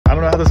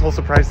don't know how this whole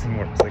surprise thing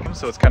works. Like,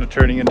 so it's kind of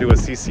turning into a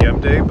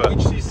CCM day, but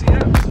Which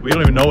CCM? we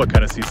don't even know what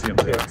kind of CCM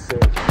they are.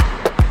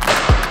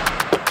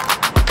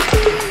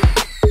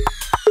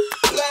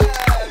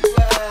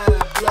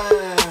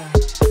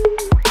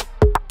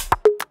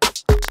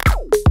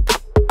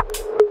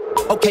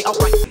 Okay, all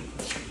right.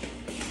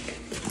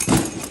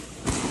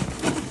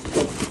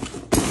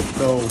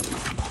 So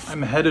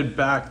I'm headed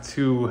back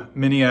to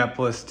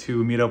Minneapolis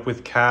to meet up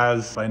with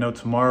Kaz. I know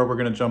tomorrow we're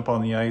gonna jump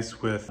on the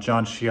ice with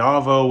John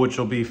Schiavo, which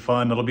will be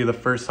fun. It'll be the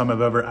first time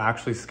I've ever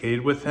actually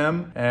skated with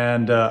him.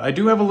 And I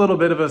do have a little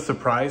bit of a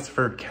surprise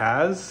for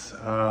Kaz.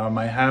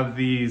 I have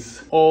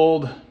these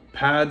old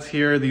pads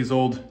here, these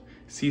old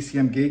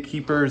CCM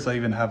Gatekeepers. I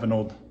even have an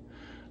old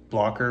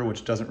blocker,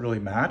 which doesn't really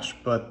match,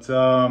 but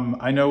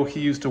I know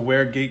he used to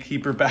wear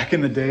Gatekeeper back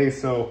in the day,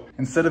 so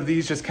instead of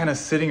these just kind of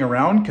sitting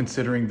around,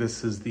 considering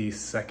this is the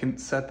second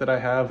set that I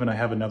have, and I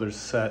have another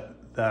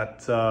set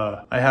that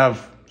I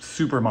have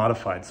super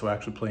modified, so I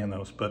actually play in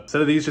those, but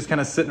instead of these just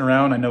kind of sitting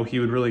around, I know he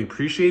would really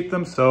appreciate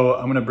them, so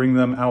I'm gonna bring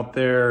them out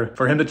there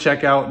for him to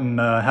check out and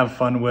have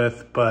fun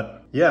with. But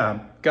yeah,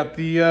 got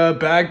the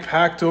bag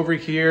packed over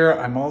here.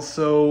 I'm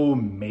also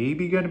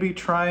maybe gonna be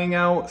trying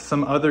out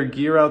some other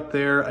gear out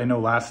there. I know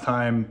last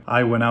time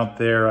I went out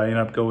there, I ended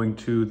up going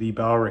to the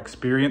Bauer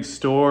Experience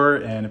store,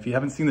 and if you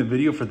haven't seen the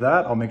video for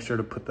that, I'll make sure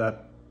to put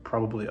that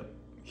probably up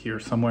here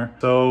somewhere.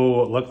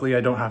 So luckily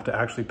I don't have to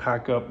actually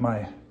pack up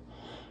my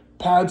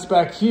pads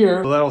back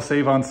here. So that'll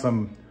save on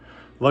some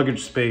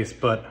luggage space,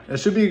 but it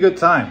should be a good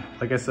time.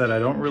 Like I said, I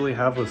don't really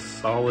have a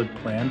solid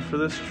plan for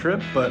this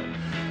trip, but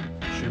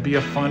should be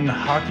a fun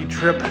hockey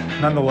trip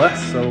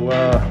nonetheless. So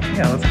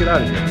yeah, let's get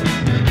out of here.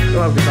 Let's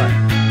go have a good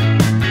time.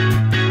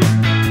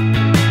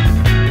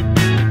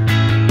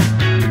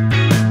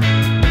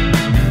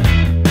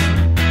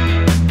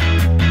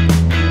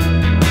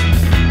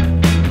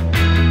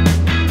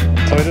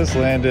 So I just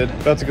landed,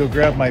 about to go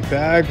grab my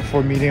bag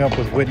before meeting up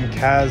with Whit and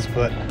Kaz,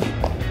 but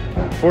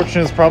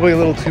unfortunately it's probably a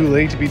little too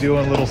late to be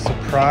doing a little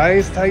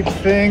surprise type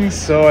thing.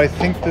 So I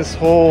think this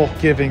whole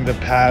giving the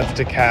pads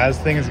to Kaz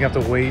thing is gonna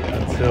have to wait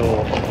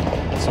until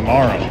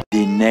tomorrow.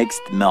 The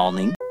next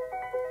morning.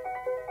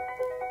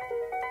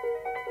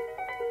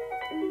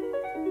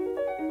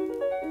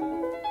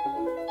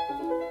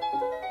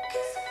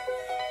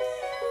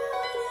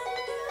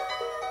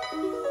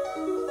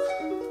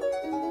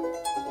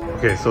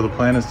 Okay, so the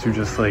plan is to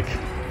just like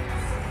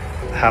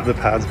have the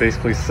pads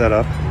basically set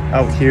up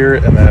out here,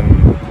 and then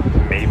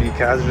maybe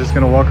Kaz is just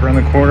gonna walk around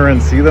the corner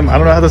and see them. I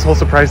don't know how this whole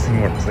surprise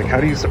thing works. Like,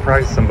 how do you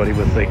surprise somebody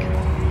with like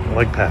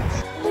leg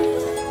pads?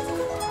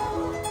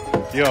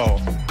 Yo,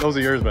 those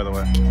are yours, by the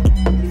way.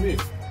 What do you mean?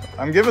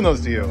 I'm giving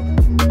those to you.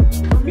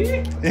 For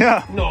me?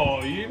 Yeah.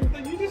 No, you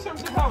just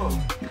have to have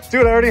them.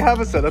 Dude, I already have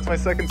a set. That's my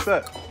second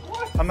set.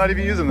 What? I'm not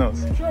even using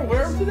those. Sure,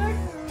 wear them today?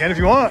 Can if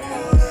you want.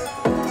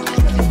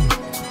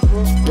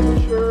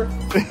 Sure.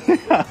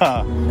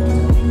 Yeah.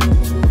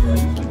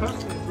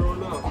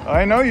 Growing up.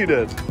 I know you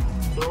did.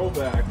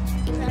 Throwback.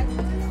 Yeah,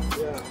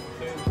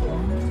 same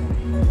stuff.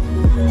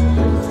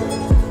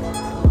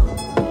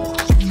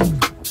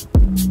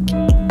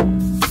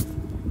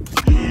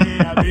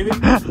 Yeah, baby. You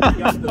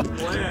got the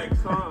flags,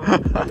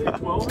 huh? Are they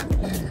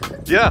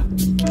 12? Yeah.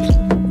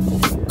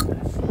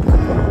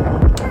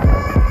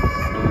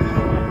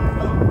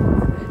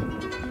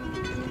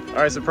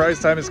 All right, surprise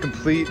time is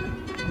complete.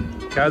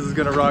 Kaz is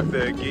gonna rock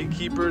the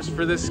Gatekeepers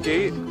for this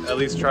skate. At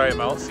least try him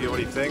out, see what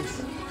he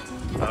thinks.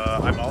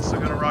 I'm also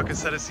gonna rock a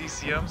set of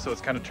CCM, so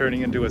it's kind of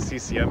turning into a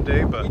CCM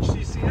day, but... Which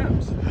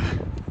CCMs?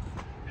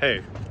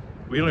 Hey,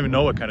 we don't even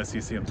know what kind of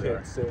CCMs they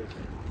are.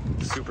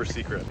 Super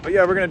secret. But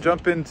yeah, we're gonna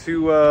jump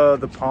into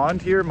the pond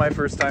here. My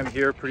first time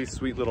here, pretty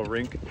sweet little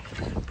rink.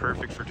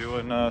 Perfect for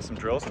doing some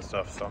drills and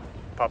stuff. So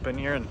pop in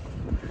here and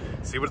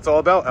see what it's all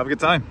about. Have a good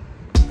time.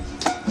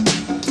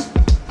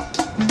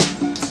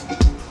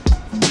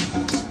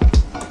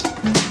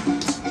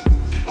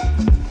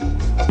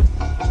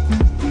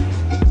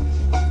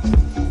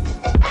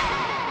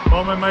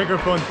 Well, my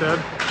microphone's dead,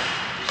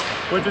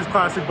 which is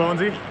classic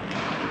Bonesy.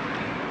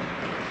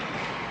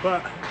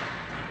 But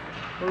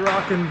we're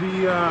rocking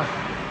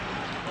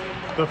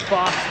the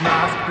Fox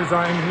mask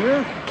design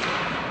here.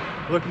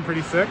 Looking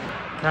pretty sick.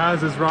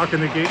 Kaz is rocking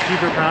the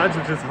Gatekeeper pads,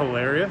 which is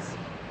hilarious.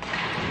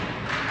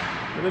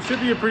 But it should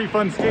be a pretty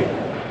fun skate,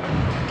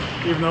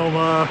 even though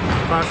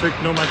classic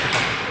no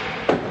microphone.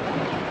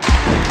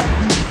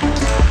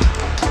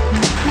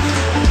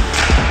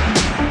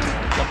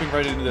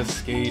 Right into this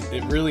skate,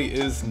 it really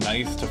is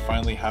nice to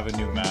finally have a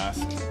new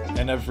mask,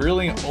 and I've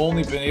really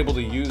only been able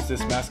to use this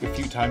mask a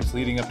few times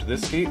leading up to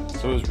this skate,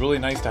 so it was really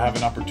nice to have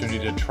an opportunity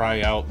to try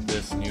out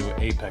this new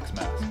Apex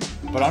mask.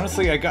 But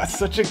honestly, I got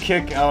such a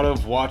kick out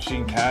of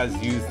watching Kaz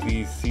use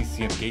these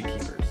CCM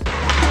Gatekeepers.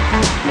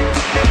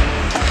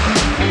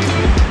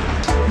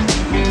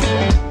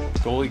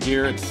 Goalie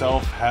Gear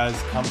itself has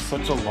come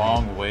such a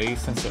long way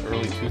since the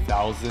early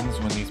 2000s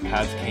when these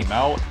pads came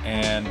out,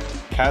 and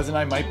Kaz and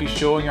I might be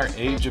showing our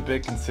age a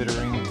bit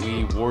considering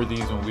we wore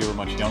these when we were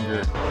much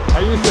younger.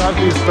 I used to have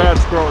these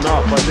pads growing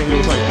up. I think it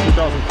was like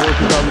 2004,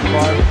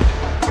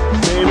 2005.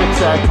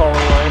 that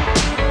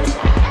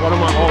colorway. One of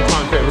my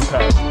all-time favorite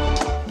pads.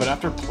 But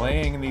after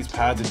playing in these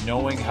pads and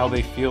knowing how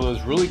they feel, it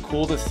was really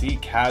cool to see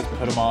Kaz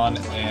put them on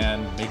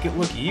and make it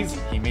look easy.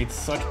 He made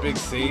such big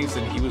saves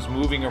and he was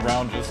moving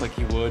around just like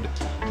he would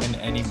in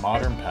any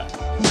modern pad.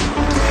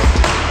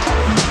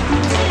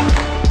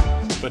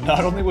 But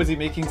not only was he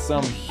making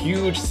some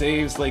huge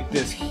saves like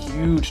this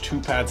huge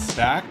 2-pad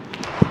stack,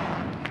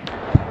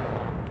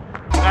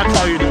 that's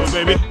how you do it,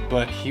 baby.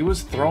 But he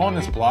was throwing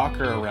his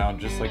blocker around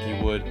just like he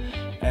would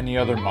any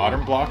other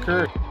modern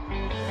blocker.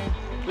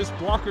 This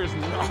blocker is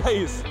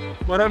nice.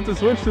 Might have to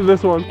switch to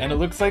this one. And it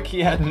looks like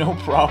he had no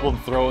problem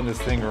throwing this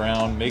thing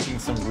around, making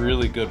some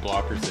really good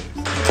blocker saves.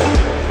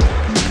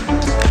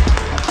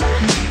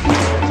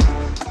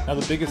 Now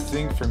the biggest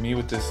thing for me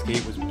with this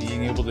skate was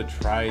being able to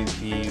try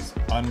these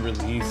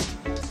unreleased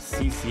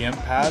CCM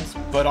pads,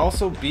 but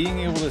also being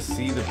able to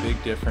see the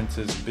big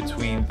differences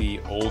between the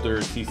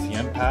older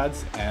CCM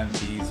pads and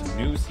these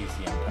new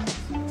CCM pads.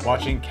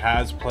 Watching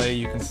Kaz play,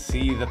 you can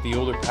see that the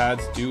older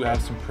pads do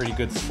have some pretty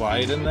good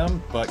slide in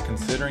them, but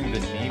considering the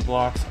knee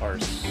blocks are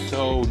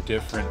so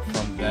different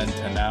from then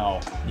to now,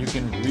 you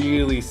can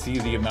really see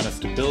the amount of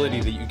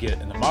stability that you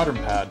get in the modern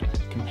pad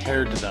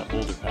compared to that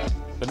older pad.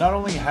 But not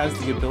only has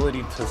the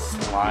ability to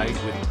slide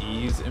with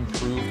ease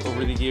improved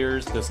over the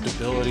years, the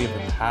stability of the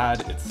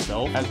pad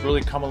itself has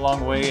really come a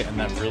long way, and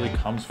that really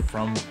comes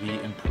from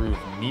the improved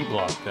knee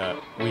block that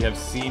we have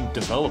seen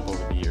develop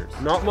over the years.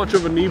 Not much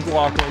of a knee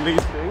block on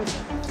these things.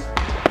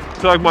 I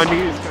feel like my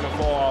knee is gonna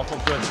fall off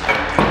of this.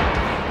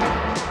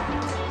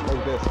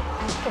 Like this.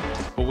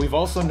 But we've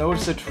also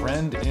noticed a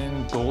trend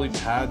in goalie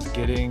pads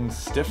getting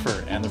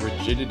stiffer, and the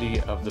rigidity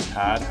of the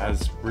pad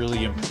has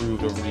really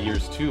improved over the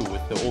years too.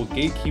 With the old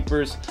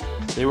Gatekeepers,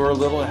 they were a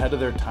little ahead of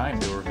their time.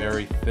 They were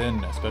very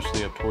thin,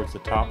 especially up towards the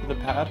top of the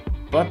pad.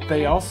 But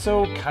they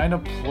also kind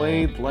of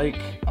played like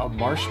a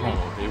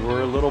marshmallow. They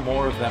were a little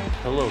more of that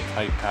pillow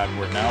type pad,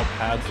 where now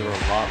pads are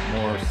a lot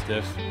more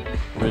stiff,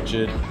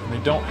 rigid, and they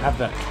don't have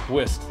that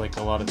twist like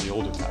a lot of the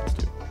older pads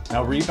do.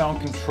 Now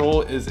rebound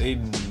control is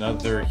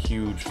another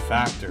huge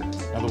factor.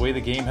 Now the way the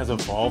game has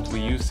evolved,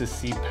 we used to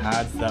see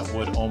pads that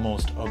would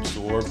almost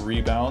absorb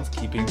rebounds,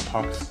 keeping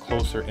pucks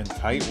closer and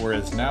tight,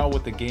 whereas now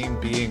with the game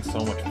being so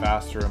much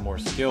faster and more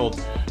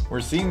skilled, we're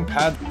seeing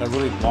pads that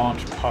really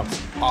launch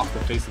pucks off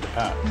the face of the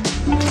pad.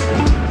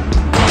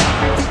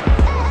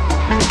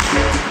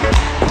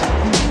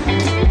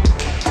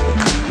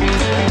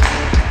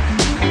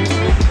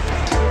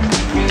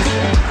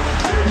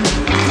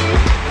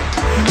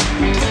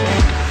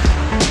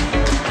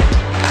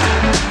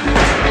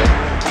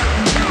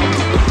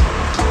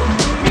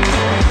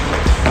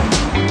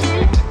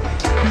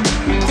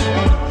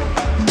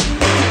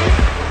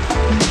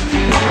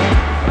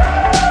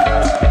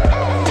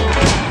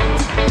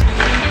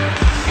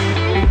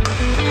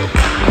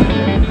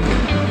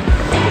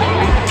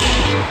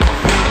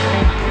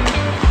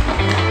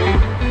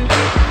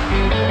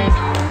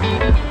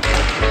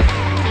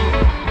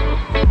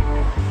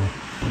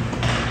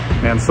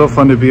 Man, so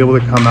fun to be able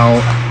to come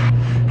out,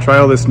 try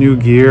all this new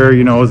gear.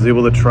 You know, I was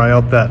able to try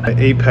out that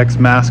Apex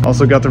mask.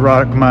 Also got to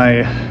rock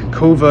my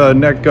Kova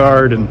neck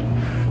guard and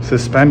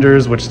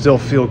suspenders, which still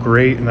feel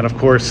great. And then of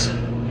course,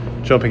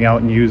 jumping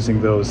out and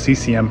using those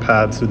CCM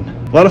pads. And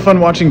a lot of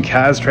fun watching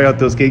Kaz try out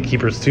those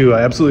Gatekeepers too.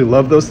 I absolutely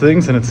love those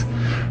things, and it's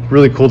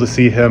really cool to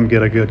see him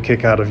get a good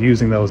kick out of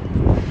using those.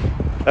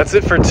 That's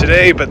it for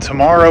today, but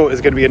tomorrow is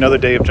going to be another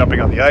day of jumping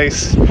on the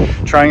ice,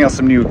 trying out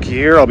some new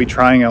gear. I'll be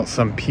trying out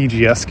some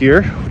PGS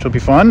gear, which will be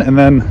fun, and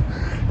then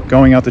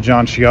going out to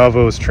John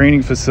Schiavo's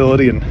training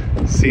facility and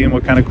seeing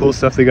what kind of cool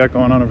stuff they got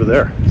going on over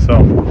there. So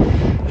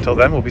until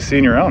then, we'll be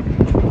seeing you around.